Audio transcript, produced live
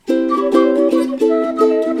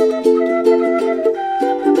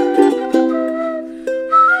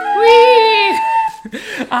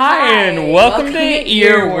Welcome to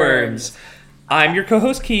Earworms. I'm your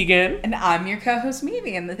co-host Keagan. And I'm your co-host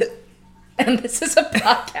Mimi. And this is a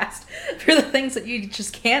podcast for the things that you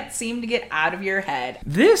just can't seem to get out of your head.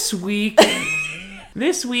 This week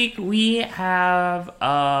we have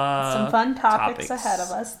some fun topics ahead of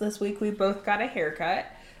us. This week we both got a haircut.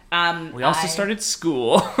 We also started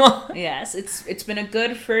school. Yes, it's been a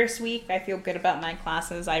good first week. I feel good about my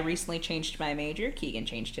classes. I recently changed my major. Keagan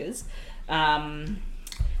changed his.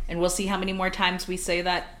 And we'll see how many more times we say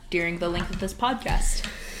that during the length of this podcast.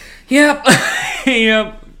 Yep.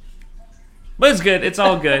 Yep. But it's good. It's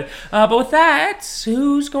all good. But with that,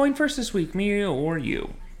 who's going first this week? Me or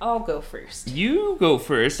you? I'll go first. You go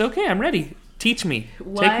first. Okay, I'm ready. Teach me.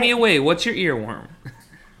 Take me away. What's your earworm?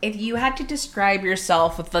 If you had to describe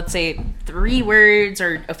yourself with, let's say, 3 words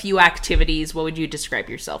or a few activities, what would you describe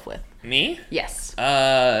yourself with? Me? Yes.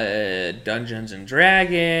 Dungeons and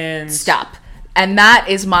Dragons. Stop. And that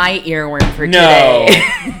is my earworm for today.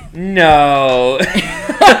 No.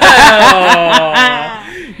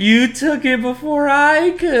 You took it before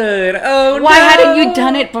I could. Oh, no. Why hadn't you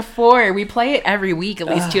done it before? We play it every week, at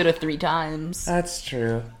least 2 to 3 times. That's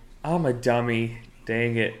true. I'm a dummy.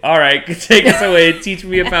 Dang it. All right, take us away. Teach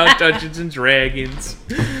me about Dungeons and Dragons.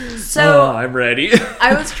 So, I'm ready.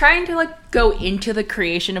 I was trying to go into the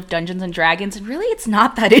creation of Dungeons and Dragons, and really it's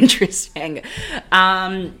not that interesting.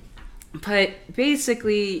 But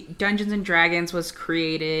basically, Dungeons and Dragons was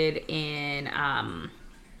created in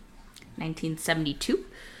 1972.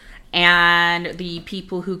 And the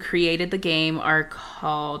people who created the game are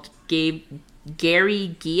called Gary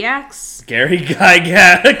Gygax. Gary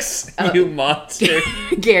Gygax, you monster.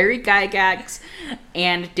 Gary Gygax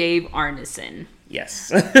and Dave Arneson.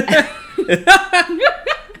 Yes.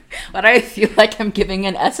 But I feel like I'm giving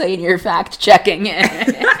an essay and you're fact checking.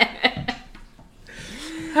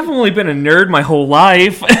 I've only been a nerd my whole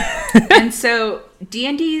life. And so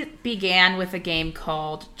D&D began with a game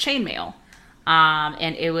called Chainmail.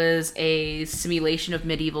 And it was a simulation of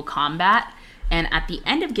medieval combat. And at the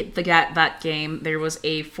end of that game, there was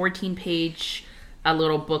a 14-page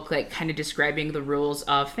little booklet kind of describing the rules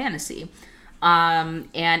of fantasy. And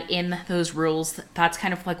in those rules, that's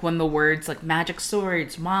kind of like when the words like magic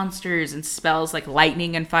swords, monsters, and spells like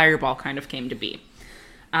lightning and fireball kind of came to be.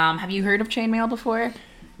 Have you heard of Chainmail before?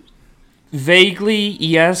 Vaguely,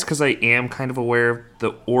 yes, because I am kind of aware of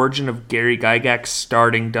the origin of Gary Gygax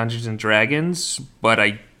starting Dungeons and Dragons, but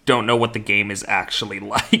I don't know what the game is actually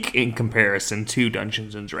like in comparison to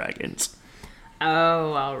Dungeons and Dragons.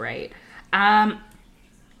 Oh, all right. It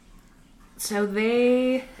was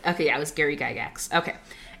Gary Gygax. Okay.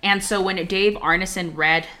 And so when Dave Arneson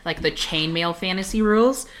read the Chainmail fantasy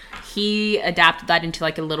rules, he adapted that into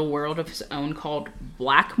a little world of his own called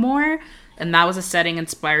Blackmoor. And that was a setting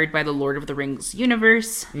inspired by the Lord of the Rings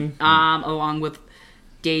universe, along with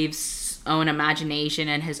Dave's own imagination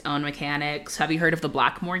and his own mechanics. Have you heard of the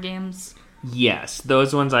Blackmoor games? Yes,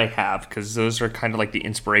 those ones I have, because those are kind of the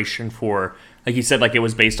inspiration for, like you said, it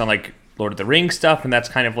was based on Lord of the Rings stuff, and that's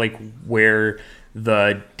kind of where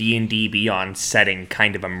the D&D Beyond setting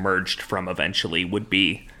kind of emerged from eventually, would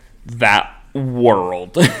be that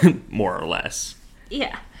world, more or less.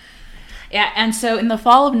 Yeah. Yeah, and so in the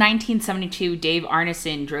fall of 1972, Dave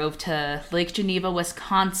Arneson drove to Lake Geneva,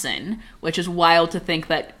 Wisconsin, which is wild to think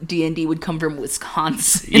that D&D would come from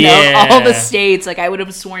Wisconsin. Yeah. All the states. I would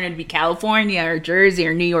have sworn it'd be California or Jersey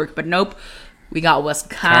or New York, but nope. We got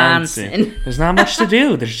Wisconsin. There's not much to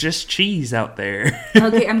do. There's just cheese out there.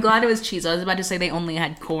 Okay, I'm glad it was cheese. I was about to say they only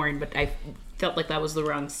had corn, but I felt like that was the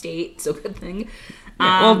wrong state, so good thing.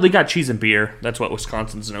 Well, they got cheese and beer. That's what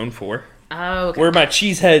Wisconsin's known for. Oh, okay. Where are my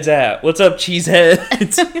cheeseheads at? What's up,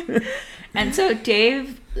 cheeseheads? And so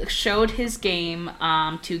Dave showed his game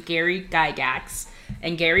to Gary Gygax,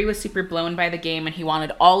 and Gary was super blown by the game, and he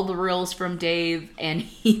wanted all the rules from Dave, and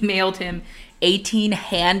he mailed him 18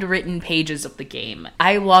 handwritten pages of the game.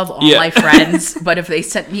 I love all my friends, but if they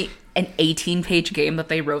sent me an 18-page game that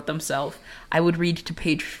they wrote themselves, I would read to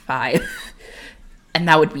page 5. And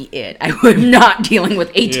that would be it. I'm not dealing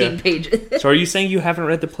with 18 pages. So are you saying you haven't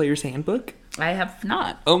read the player's handbook? I have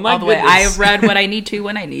not. Oh my goodness. I have read what I need to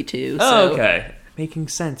when I need to. Oh, okay. Making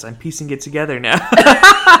sense. I'm piecing it together now.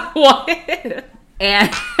 What?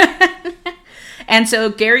 And so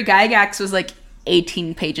Gary Gygax was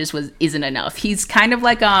 18 pages isn't enough. He's kind of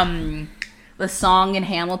like the song in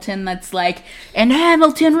Hamilton that's and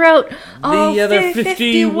Hamilton wrote the other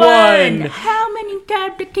 51. How many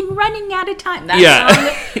can running at a time?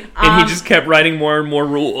 That song. And he just kept writing more and more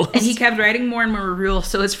rules.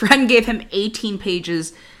 So his friend gave him 18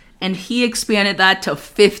 pages, and he expanded that to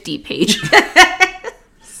 50 pages.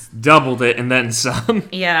 Doubled it and then some.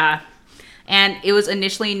 Yeah. And it was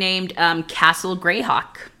initially named Castle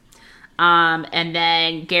Greyhawk. And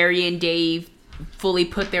then Gary and Dave fully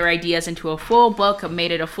put their ideas into a full book,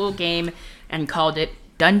 made it a full game, and called it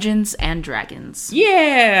Dungeons and Dragons.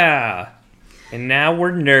 Yeah! And now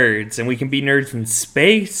we're nerds, and we can be nerds in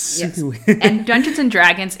space. Yes. And Dungeons and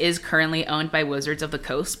Dragons is currently owned by Wizards of the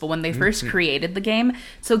Coast, but when they first created the game,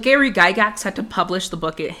 so Gary Gygax had to publish the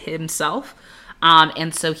book himself,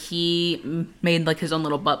 and so he made like his own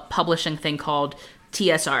little publishing thing called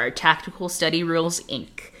TSR, Tactical Study Rules,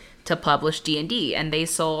 Inc., to publish D&D, and they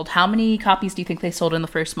sold, how many copies do you think they sold in the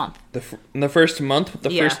first month? In the first month with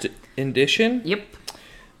the first edition? Yep.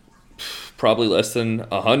 Probably less than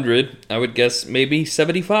 100. I would guess maybe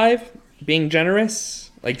 75, being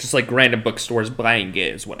generous. Like, just like random bookstores buying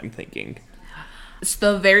it is what I'm thinking.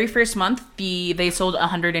 So the very first month, they sold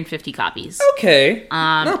 150 copies. Okay,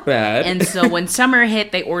 not bad. And so when summer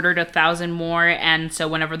hit, they ordered 1,000 more, and so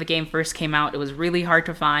whenever the game first came out, it was really hard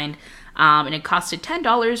to find. And it costed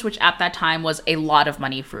 $10, which at that time was a lot of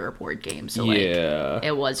money for a board game. So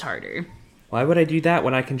it was harder. Why would I do that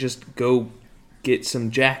when I can just go get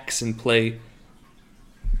some jacks and play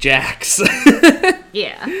jacks?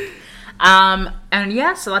 Yeah. And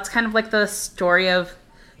yeah, so that's kind of like the story of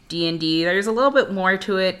D&D. There's a little bit more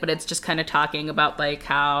to it, but it's just kind of talking about like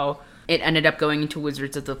how it ended up going into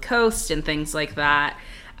Wizards of the Coast and things like that.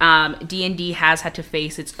 D&D has had to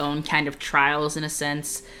face its own kind of trials in a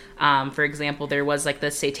sense. For example, there was like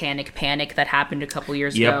the satanic panic that happened a couple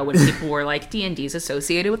years ago when people were like, D&D is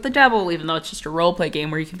associated with the devil, even though it's just a role-play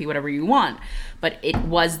game where you can be whatever you want. But it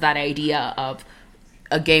was that idea of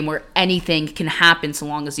a game where anything can happen so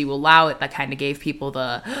long as you allow it that kind of gave people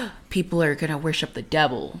the, people are going to worship the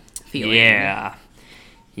devil feeling. Yeah.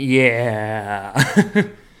 Yeah,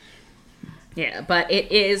 but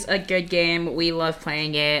it is a good game. We love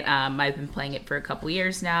playing it. I've been playing it for a couple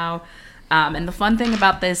years now. And the fun thing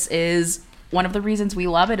about this is one of the reasons we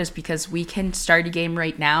love it is because we can start a game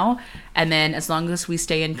right now, and then as long as we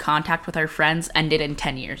stay in contact with our friends, end it in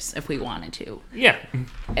 10 years if we wanted to. Yeah.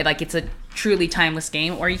 Like, it's a truly timeless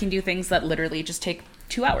game, or you can do things that literally just take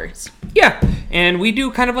 2 hours. Yeah, and we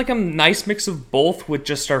do kind of like a nice mix of both with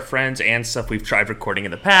just our friends and stuff we've tried recording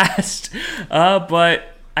in the past. But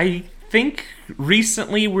I think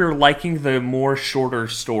recently we're liking the more shorter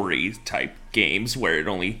story type games where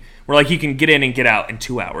like you can get in and get out in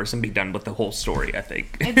 2 hours and be done with the whole story, I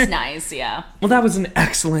think. It's nice, yeah. Well, that was an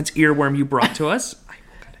excellent earworm you brought to us. I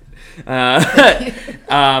got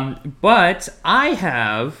it. But I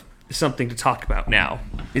have something to talk about now.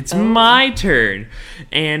 It's my turn.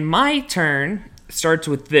 And my turn starts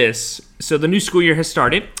with this. So the new school year has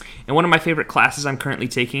started, and one of my favorite classes I'm currently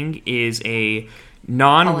taking is a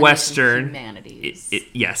non-Western humanities.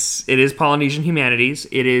 Yes, it is Polynesian Humanities.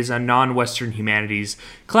 It is a non-Western humanities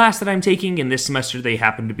class that I'm taking, and this semester they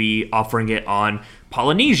happen to be offering it on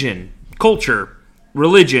Polynesian culture,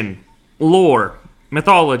 religion, lore,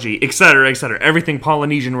 mythology, etc., etc. Everything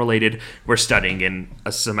Polynesian related we're studying in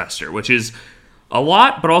a semester, which is a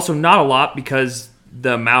lot, but also not a lot because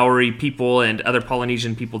the Maori people and other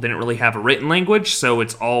Polynesian people didn't really have a written language, so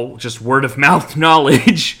it's all just word-of-mouth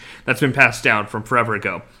knowledge that's been passed down from forever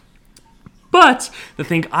ago. But the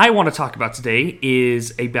thing I want to talk about today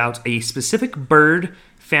is about a specific bird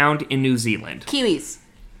found in New Zealand. Kiwis.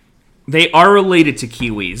 They are related to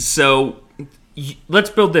kiwis, so let's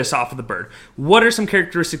build this off of the bird. What are some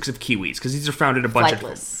characteristics of kiwis? Because these are found in a bunch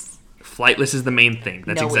Flightless. Flightless is the main thing.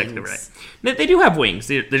 That's no exactly wings. right. They do have wings.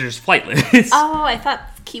 They're just flightless. Oh, I thought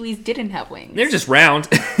kiwis didn't have wings. They're just round.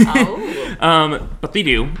 Oh. But they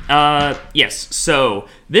do. Yes. So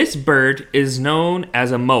this bird is known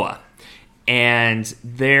as a moa. And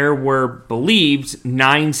there were believed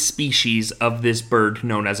 9 species of this bird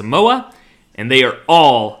known as a moa. And they are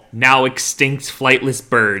all now extinct flightless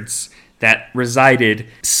birds that resided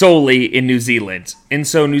solely in New Zealand. And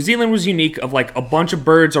so New Zealand was unique of like a bunch of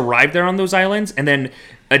birds arrived there on those islands and then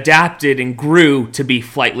adapted and grew to be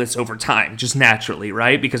flightless over time, just naturally,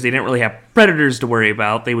 right? Because they didn't really have predators to worry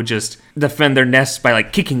about. They would just defend their nests by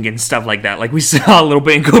like kicking and stuff like that. Like we saw a little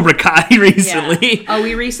bit in Cobra Kai recently. Yeah. Oh,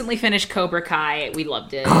 we recently finished Cobra Kai. We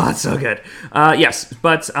loved it. Oh, it's so good. Yes,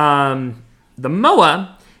 but the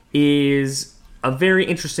moa is a very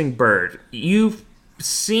interesting bird. You've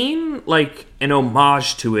seen like an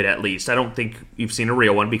homage to it, at least. I don't think you've seen a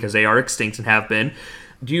real one because they are extinct and have been.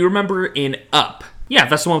 Do you remember in Up? Yeah,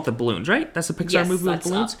 that's the one with the balloons, right? That's the Pixar movie with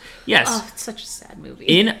balloons? Up. Yes. Oh, it's such a sad movie.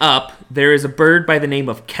 In Up, there is a bird by the name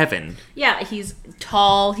of Kevin. Yeah, he's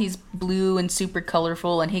tall, he's blue and super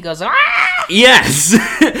colorful, and he goes, ah! Yes!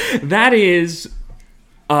 That is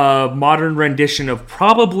a modern rendition of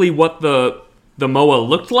probably what the the moa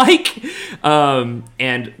looked like.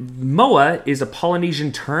 And moa is a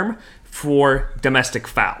Polynesian term for domestic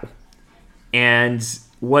fowl. And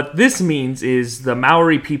what this means is the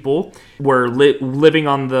Maori people were living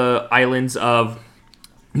on the islands of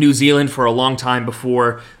New Zealand for a long time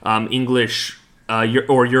before English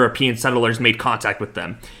or European settlers made contact with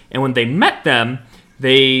them. And when they met them,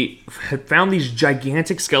 they had found these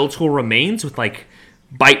gigantic skeletal remains with like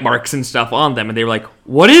bite marks and stuff on them. And they were like,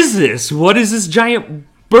 what is this? What is this giant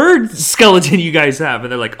bird skeleton you guys have?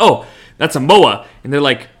 And they're like, oh, that's a moa. And they're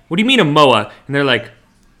like, what do you mean a moa? And they're like,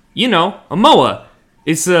 you know, a moa.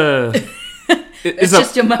 It's a... It's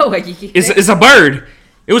just a moa. It's a bird.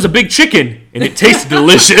 It was a big chicken, and it tasted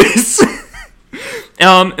delicious.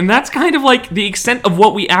 And that's kind of like the extent of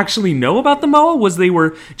what we actually know about the moa, was they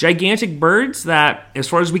were gigantic birds that, as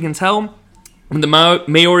far as we can tell, when the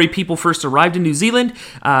Maori people first arrived in New Zealand,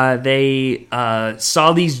 they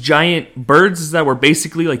saw these giant birds that were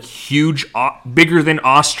basically like huge, bigger than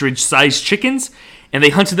ostrich-sized chickens, and they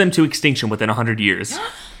hunted them to extinction within 100 years.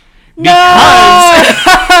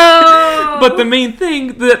 But the main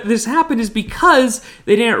thing that this happened is because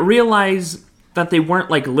they didn't realize that they weren't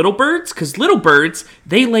like little birds, because little birds,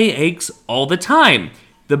 they lay eggs all the time.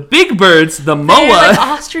 The big birds, the moa... They're like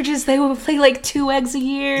ostriches, they will lay like 2 eggs a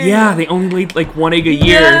year. Yeah, they only laid like 1 egg a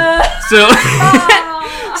year. Yeah.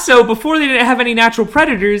 So before they didn't have any natural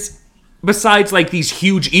predators, besides like these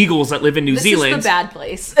huge eagles that live in New Zealand... This is the bad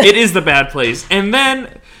place. It is the bad place. And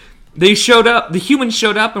then they showed up, the humans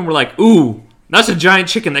showed up and were like, ooh, that's a giant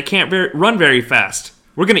chicken that can't run very fast.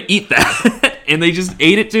 We're going to eat that. And they just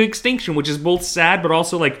ate it to extinction, which is both sad but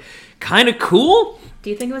also like kind of cool. Do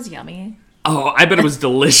you think it was yummy? Oh, I bet it was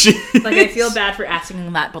delicious. Like, I feel bad for asking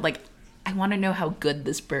them that, but like, I want to know how good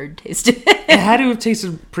this bird tasted. It had to have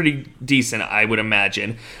tasted pretty decent, I would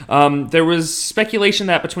imagine. There was speculation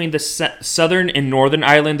that between the southern and northern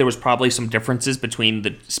island, there was probably some differences between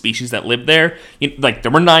the species that lived there. Like,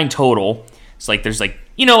 there were 9 total. It's like, there's like,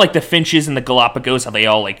 you know, like the finches and the Galapagos, how they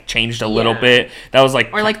all like changed a little bit. That was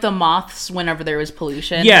like... Or like the moths whenever there was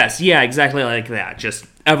pollution. Yes, yeah, exactly like that. Just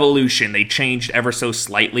evolution. They changed ever so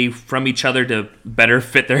slightly from each other to better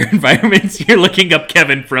fit their environments. You're looking up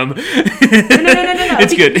Kevin from... No.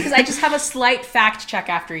 It's good. Because I just have a slight fact check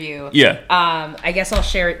after you. Yeah. I guess I'll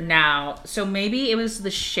share it now. So maybe it was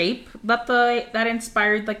the shape that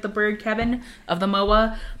inspired like the bird Kevin of the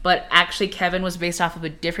moa, but actually Kevin was based off of a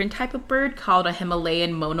different type of bird called a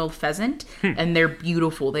Himalayan monal pheasant, and they're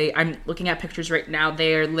beautiful. I'm looking at pictures right now.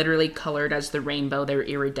 They are literally colored as the rainbow. They're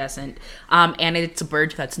iridescent. And it's a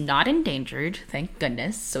bird that's not endangered, thank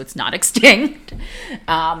goodness, so it's not extinct.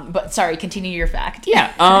 But sorry, continue your fact.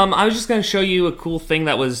 Yeah, I was just going to show you a cool thing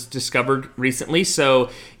that was discovered recently. So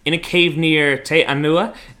in a cave near Te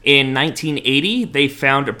Anua in 1980, they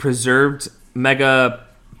found a preserved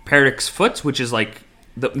Megaparix foot, which is like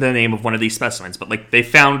the name of one of these specimens, but like they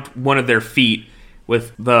found one of their feet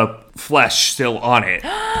with the flesh still on it,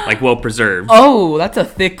 like well preserved. Oh, that's a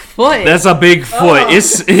thick foot. That's a big foot.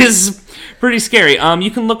 It's pretty scary.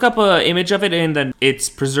 You can look up an image of it, and then it's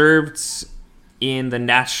preserved in the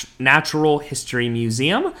Natural History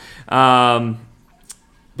Museum.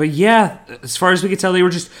 But yeah, as far as we could tell, they were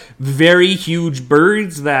just very huge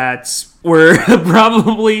birds that were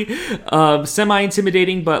probably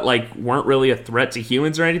semi-intimidating, but like weren't really a threat to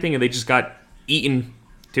humans or anything, and they just got eaten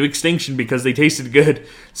to extinction because they tasted good.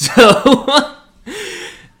 So,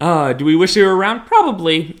 do we wish they were around?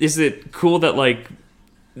 Probably. Is it cool that like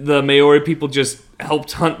the Maori people just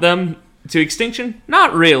helped hunt them to extinction?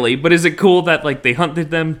 Not really, but is it cool that like they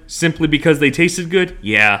hunted them simply because they tasted good?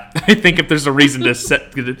 Yeah, I think if there's a reason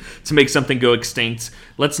to make something go extinct,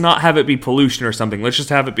 let's not have it be pollution or something. Let's just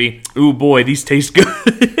have it be, ooh boy, these taste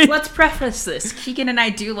good. Let's preface this. Keegan and I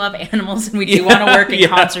do love animals, and we do want to work in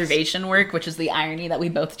conservation work, which is the irony that we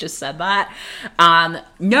both just said that.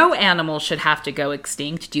 No animal should have to go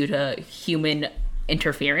extinct due to human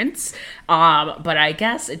interference, but I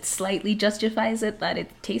guess it slightly justifies it that it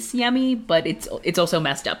tastes yummy, but it's also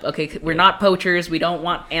messed up. Okay, we're not poachers. We don't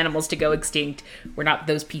want animals to go extinct. We're not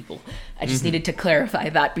those people. I just needed to clarify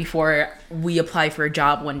that before we apply for a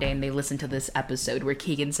job one day and they listen to this episode where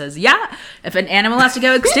Keagan says, yeah, if an animal has to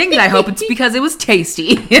go extinct, I hope it's because it was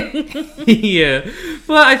tasty. Yeah,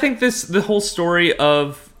 well, I think the whole story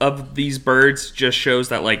of these birds just shows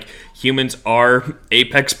that like humans are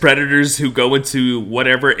apex predators who go into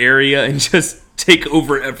whatever area and just take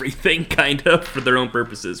over everything kind of for their own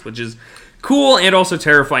purposes, which is cool and also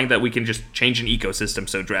terrifying that we can just change an ecosystem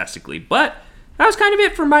so drastically. But that was kind of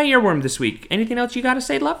it for my earworm this week. Anything else you got to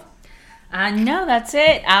say, love? No, that's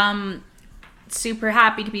it. super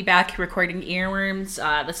happy to be back recording Earworms.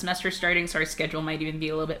 The semester's starting, so our schedule might even be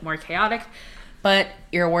a little bit more chaotic. But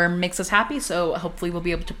Earworm makes us happy, so hopefully we'll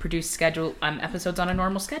be able to produce episodes on a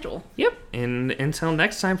normal schedule. Yep. And until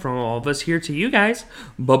next time, from all of us here to you guys,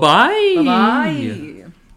 bye-bye. Bye-bye.